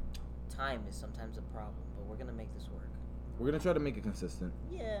time is sometimes a problem. But we're gonna make this work. We're gonna try to make it consistent.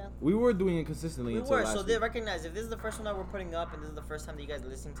 Yeah. We were doing it consistently. We until were, last so they week. recognize if this is the first one that we're putting up and this is the first time that you guys are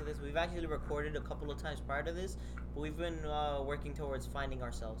listening to this, we've actually recorded a couple of times prior to this, but we've been working towards finding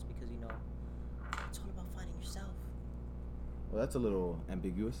ourselves because, you know, it's all about finding yourself. Well, that's a little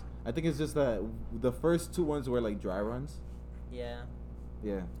ambiguous. I think it's just that the first 2 ones were like dry runs. Yeah.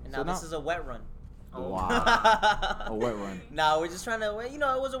 Yeah. And So now this is a wet run. Wow. A wet run. Nah, we're just trying to, you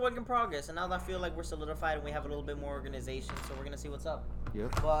know, it was a work in progress, and now I feel like we're solidified and we have a little bit more organization, so we're gonna see what's up.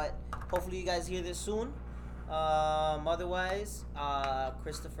 Yep. But hopefully you guys hear this soon. Otherwise,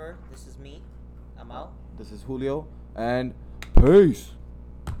 Christopher, this is me. I'm out. This is Julio, and peace.